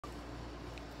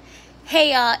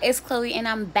Hey y'all, it's Chloe and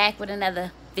I'm back with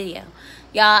another video.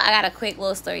 Y'all, I got a quick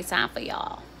little story time for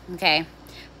y'all. Okay.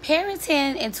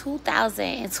 Parenting in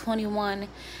 2021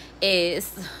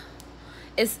 is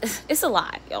it's a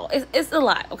lot, y'all. It's a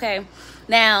lot, okay?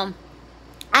 Now,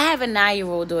 I have a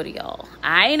 9-year-old daughter, y'all.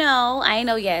 I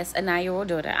know, yes, a 9-year-old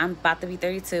daughter. I'm about to be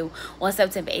 32 on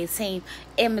September 18th.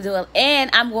 And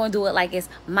I'm going to do it like it's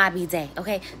my B-day,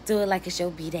 okay? Do it like it's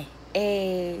your B-day.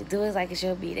 Hey, do it like it's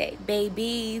your B-day.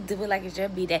 Baby, do it like it's your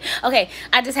B-day. Okay,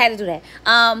 I just had to do that.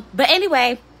 But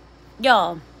anyway,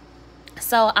 y'all,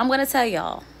 so I'm going to tell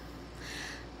y'all.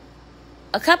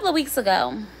 A couple of weeks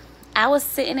ago, I was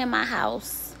sitting in my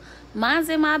house,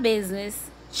 minding my business,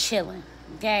 chilling,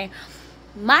 okay?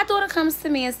 My daughter comes to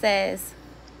me and says,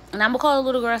 and I'm going to call the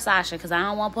little girl Sasha because I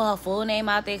don't want to put her full name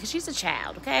out there because she's a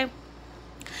child, okay?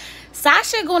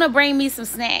 Sasha going to bring me some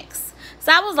snacks.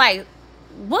 So I was like,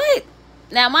 what?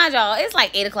 Now, mind y'all, it's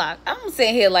like 8 o'clock. I'm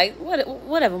sitting here like,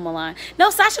 whatever, Milan. No,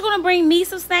 Sasha going to bring me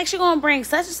some snacks. She going to bring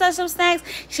such and such some snacks.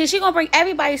 She going to bring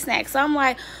everybody snacks. So I'm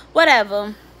like,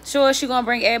 whatever. Sure, she going to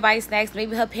bring everybody snacks.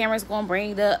 Maybe her parents going to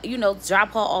bring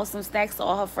drop her off some snacks to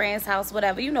all her friends' house,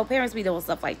 whatever. Parents be doing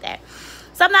stuff like that.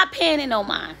 So I'm not paying it no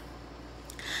mind.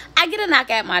 I get a knock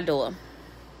at my door.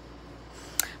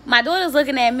 My daughter's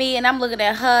looking at me and I'm looking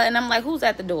at her and I'm like, who's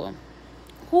at the door?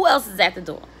 Who else is at the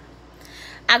door?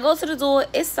 I go to the door.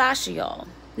 It's Sasha, y'all.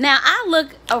 Now, I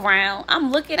look around.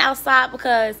 I'm looking outside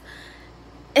because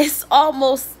it's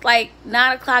almost like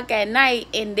 9 o'clock at night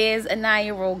and there's a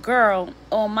 9-year-old girl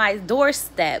on my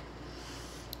doorstep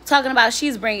talking about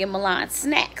she's bringing Milan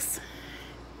snacks.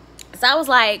 So I was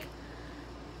like,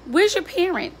 where's your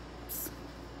parents?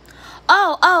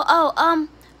 In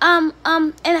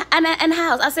the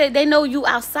house. I said, they know you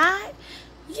outside?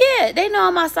 Yeah, they know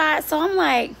I'm outside. So I'm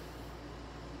like,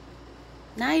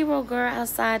 9-year-old girl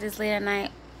outside this late at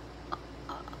night.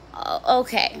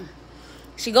 Okay.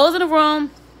 She goes in the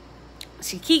room.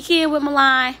 She kikiing with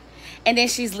Milan. And then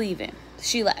she's leaving.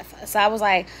 She left. So I was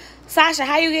like, Sasha,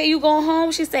 how you going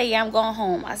home? She said, yeah, I'm going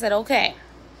home. I said, okay.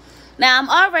 Now, I'm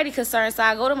already concerned. So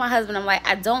I go to my husband. I'm like,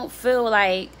 I don't feel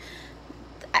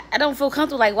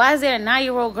comfortable. Like, why is there a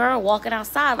 9-year-old girl walking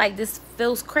outside? Like, this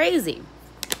feels crazy.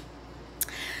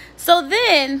 So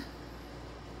then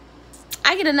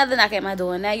I get another knock at my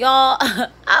door. Now, y'all,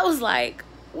 I was like,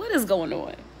 what is going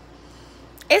on?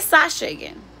 It's Sasha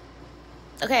again.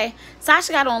 Okay?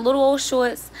 Sasha got on little old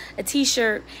shorts, a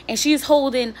t-shirt, and she's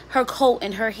holding her coat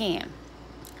in her hand.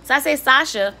 So I say,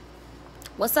 Sasha,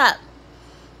 what's up?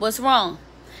 What's wrong?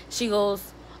 She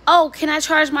goes, oh, can I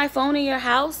charge my phone in your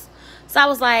house? So I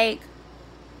was like,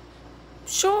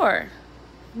 sure.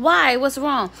 Why? What's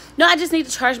wrong? No, I just need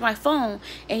to charge my phone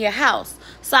in your house.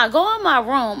 So I go in my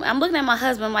room. I'm looking at my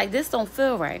husband. I'm like, this don't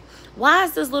feel right. Why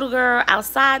is this little girl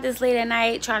outside this late at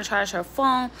night trying to charge her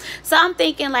phone? So I'm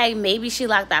thinking like maybe she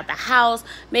locked out the house.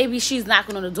 Maybe she's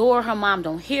knocking on the door. Her mom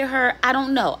don't hear her. I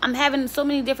don't know. I'm having so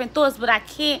many different thoughts, but I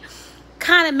can't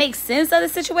kind of make sense of the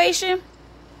situation.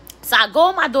 So I go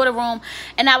in my daughter's room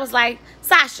and I was like,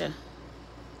 Sasha,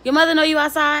 your mother know you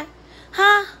outside?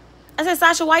 Huh? I said,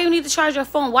 Sasha, why you need to charge your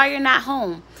phone? Why you're not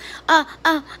home?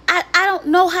 I don't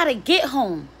know how to get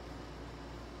home.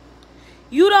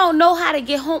 You don't know how to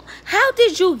get home? How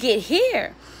did you get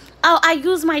here? Oh, I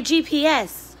use my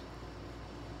GPS.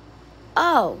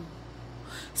 Oh.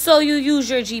 So you use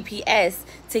your GPS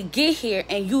to get here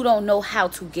and you don't know how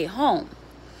to get home.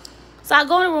 So I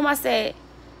go in the room, I said,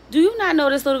 do you not know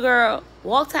this little girl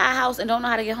walked to our house and don't know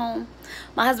how to get home?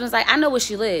 My husband's like, I know where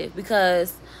she lived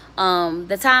because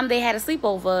the time they had a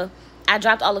sleepover, I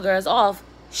dropped all the girls off.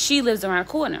 She lives around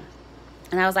the corner.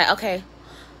 And I was like, okay.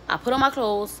 I put on my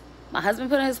clothes. My husband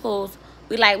put on his clothes.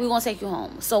 We're going to take you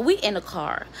home. So we in the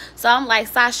car. So I'm like,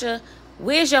 Sasha,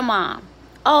 where's your mom?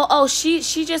 Oh, she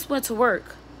just went to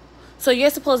work. So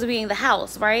you're supposed to be in the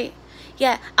house, right?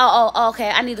 Yeah. Oh, okay.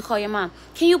 I need to call your mom.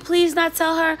 Can you please not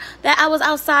tell her that I was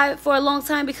outside for a long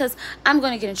time because I'm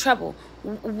going to get in trouble?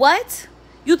 What?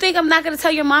 You think I'm not going to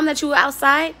tell your mom that you were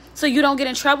outside so you don't get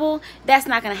in trouble? That's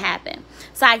not going to happen.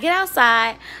 So I get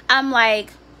outside. I'm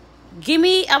like,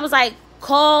 I was like,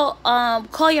 call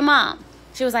your mom.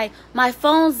 She was like, my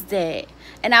phone's dead.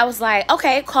 And I was like,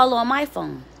 okay, call her on my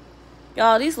phone.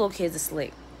 Y'all, these little kids are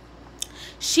slick.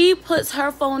 She puts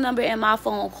her phone number in my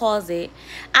phone, calls it.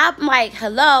 I'm like,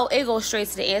 hello. It goes straight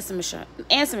to the answer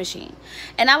machine.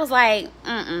 And I was like,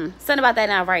 something about that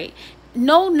not right.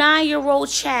 No 9-year-old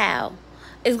child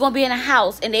is going to be in a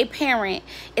house and their parent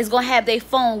is going to have their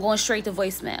phone going straight to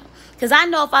voicemail. Because I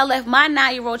know if I left my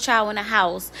 9-year-old child in the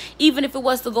house, even if it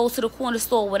was to go to the corner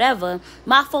store or whatever,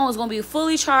 my phone is going to be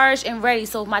fully charged and ready.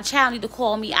 So if my child need to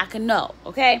call me, I can know,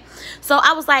 okay? So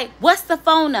I was like, what's the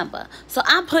phone number? So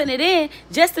I'm putting it in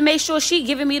just to make sure she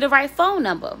giving me the right phone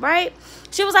number, right?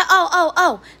 She was like,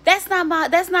 oh, that's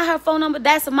not her phone number.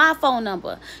 That's my phone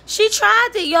number. She tried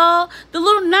it, y'all. The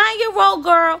little 9-year-old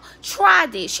girl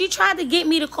tried it. She tried to get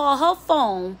me to call her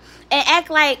phone and act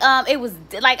like it was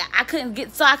like I couldn't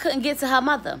get to her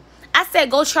mother. I said,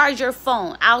 go charge your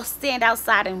phone. I'll stand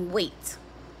outside and wait.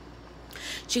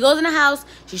 She goes in the house.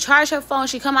 She charged her phone.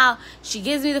 She come out. She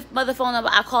gives me the mother phone number.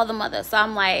 I call the mother. So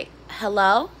I'm like,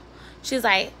 hello? She's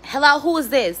like, hello, who is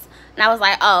this? And I was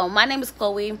like, oh, my name is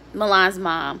Chloe, Milan's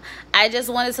mom. I just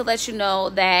wanted to let you know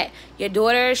that your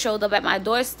daughter showed up at my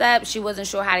doorstep. She wasn't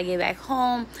sure how to get back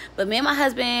home. But me and my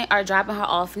husband are dropping her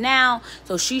off now.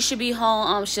 So she should be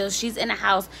home. She's in the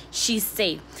house. She's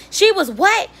safe. She was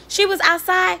what? She was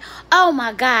outside? Oh,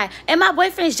 my God. And my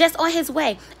boyfriend is just on his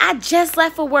way. I just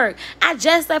left for work.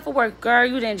 Girl,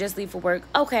 you didn't just leave for work.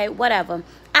 Okay, whatever.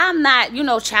 I'm not,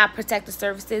 child protective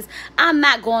services. I'm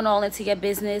not going all into your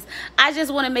business. I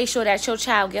just want to make sure that your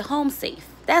child get home safe.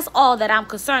 That's all that I'm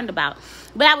concerned about.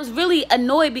 But I was really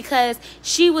annoyed because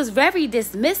she was very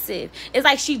dismissive. It's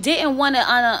like she didn't want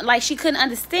to, like she couldn't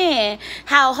understand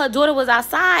how her daughter was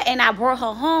outside and I brought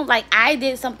her home. Like I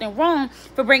did something wrong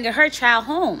for bringing her child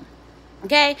home.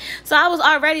 Okay, so I was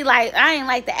already like, I ain't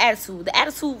like the attitude. The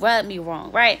attitude rubbed me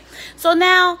wrong, right? So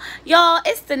now, y'all,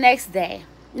 it's the next day.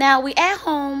 Now, we at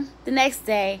home the next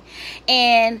day,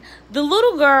 and the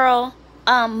little girl,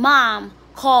 mom,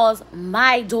 calls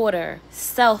my daughter's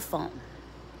cell phone.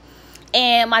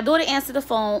 And my daughter answered the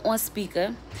phone on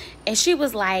speaker, and she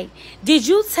was like, did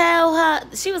you tell her?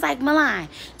 She was like, Milan,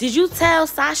 did you tell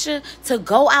Sasha to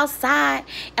go outside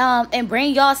and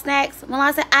bring y'all snacks?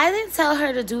 Milan said, I didn't tell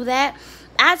her to do that.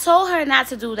 I told her not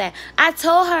to do that. I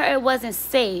told her it wasn't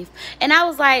safe. And I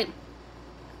was like,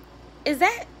 is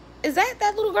that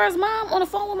little girl's mom on the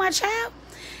phone with my child?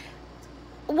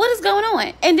 What is going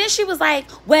on? And then she was like,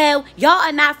 well, y'all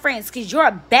are not friends because you're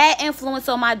a bad influence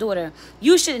on my daughter.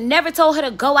 You should have never told her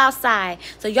to go outside.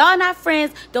 So y'all not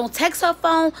friends. Don't text her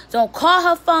phone. Don't call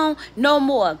her phone no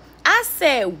more. I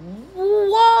said,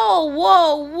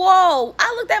 whoa.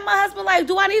 I looked at my husband like,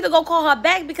 do I need to go call her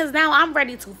back? Because now I'm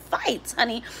ready to fight,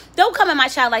 honey. Don't come at my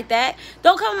child like that.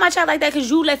 Don't come at my child like that because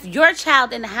you left your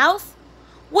child in the house.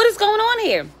 What is going on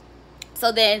here?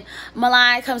 So then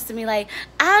Milan comes to me like,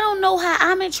 I don't know how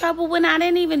I'm in trouble when I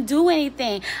didn't even do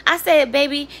anything. I said,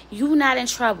 baby, you not in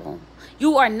trouble.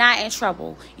 You are not in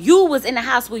trouble. You was in the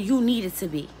house where you needed to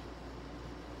be.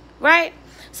 Right?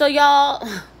 So y'all,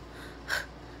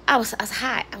 I was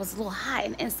hot. I was a little hot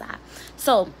in the inside.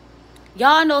 So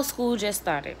y'all know school just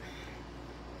started.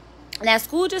 Now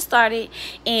school just started,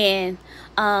 and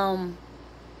my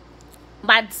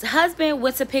husband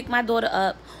went to pick my daughter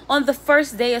up on the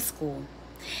first day of school.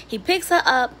 He picks her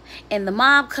up, and the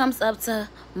mom comes up to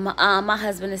my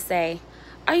husband and say,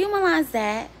 are you Milan's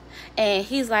dad? And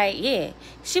he's like, yeah.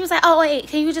 She was like, oh, wait,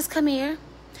 can you just come here?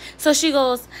 So she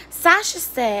goes, Sasha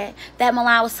said that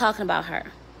Milan was talking about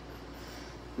her.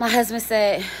 My husband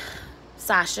said,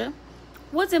 Sasha,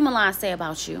 what did Milan say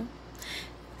about you?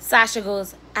 Sasha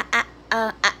goes, I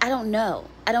don't know.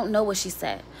 I don't know what she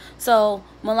said. So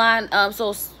Milan,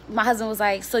 so my husband was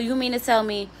like, so you mean to tell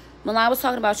me Milan was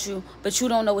talking about you, but you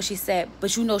don't know what she said,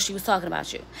 but you know she was talking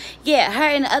about you? Yeah, her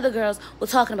and the other girls were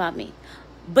talking about me,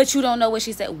 but you don't know what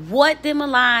she said. What did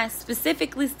Milan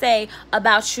specifically say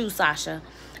about you, Sasha?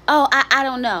 Oh, I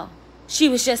don't know. She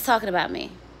was just talking about me.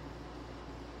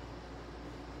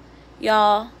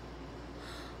 Y'all,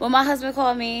 when my husband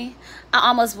called me, I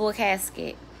almost blew a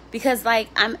casket because, like,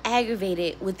 I'm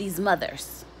aggravated with these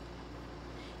mothers.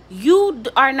 You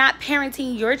are not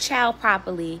parenting your child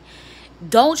properly.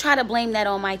 Don't try to blame that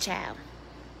on my child.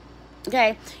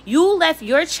 Okay? You left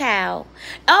your child.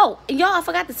 Oh, and y'all, I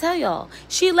forgot to tell y'all.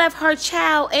 She left her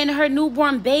child and her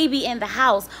newborn baby in the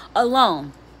house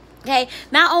alone. Okay?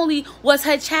 Not only was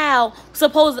her child her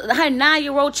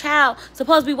 9-year-old child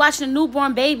supposed to be watching a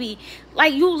newborn baby,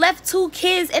 like, you left 2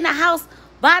 kids in the house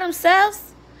by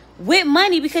themselves with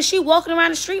money because she walking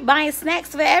around the street buying snacks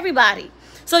for everybody.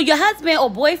 So your husband or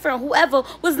boyfriend, whoever,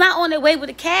 was not on their way with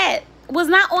a cab. Was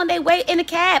not on their way in a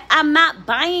cab. I'm not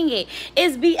buying it.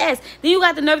 It's BS. Then you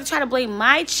got the nerve to try to blame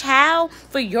my child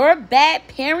for your bad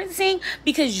parenting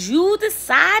because you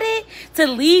decided to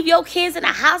leave your kids in the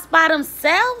house by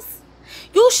themselves.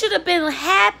 You should have been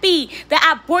happy that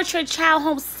I brought your child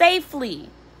home safely.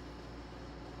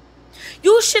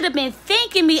 You should have been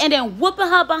thanking me and then whooping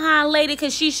her behind later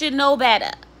because she should know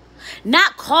better.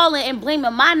 Not calling and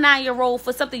blaming my 9-year-old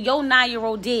for something your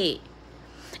 9-year-old did.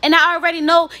 And I already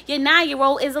know your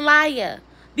 9-year-old is a liar.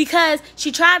 Because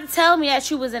she tried to tell me that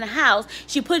she was in the house.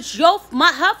 She put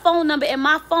her phone number in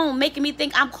my phone, making me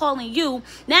think I'm calling you.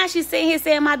 Now she's sitting here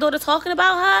saying my daughter talking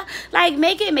about her. Like,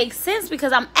 make it make sense,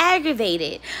 because I'm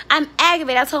aggravated. I'm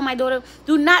aggravated. I told my daughter,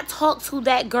 do not talk to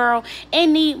that girl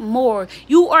anymore.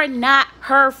 You are not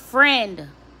her friend.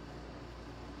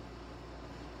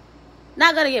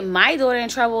 Not gonna get my daughter in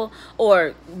trouble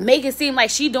or make it seem like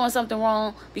she doing something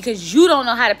wrong because you don't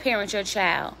know how to parent your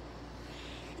child.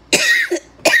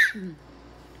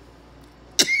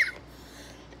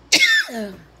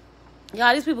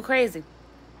 Y'all, these people crazy.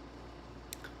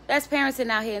 That's parenting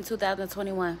out here in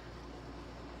 2021.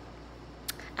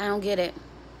 I don't get it.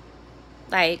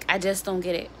 Like, I just don't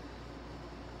get it.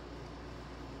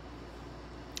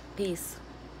 Peace.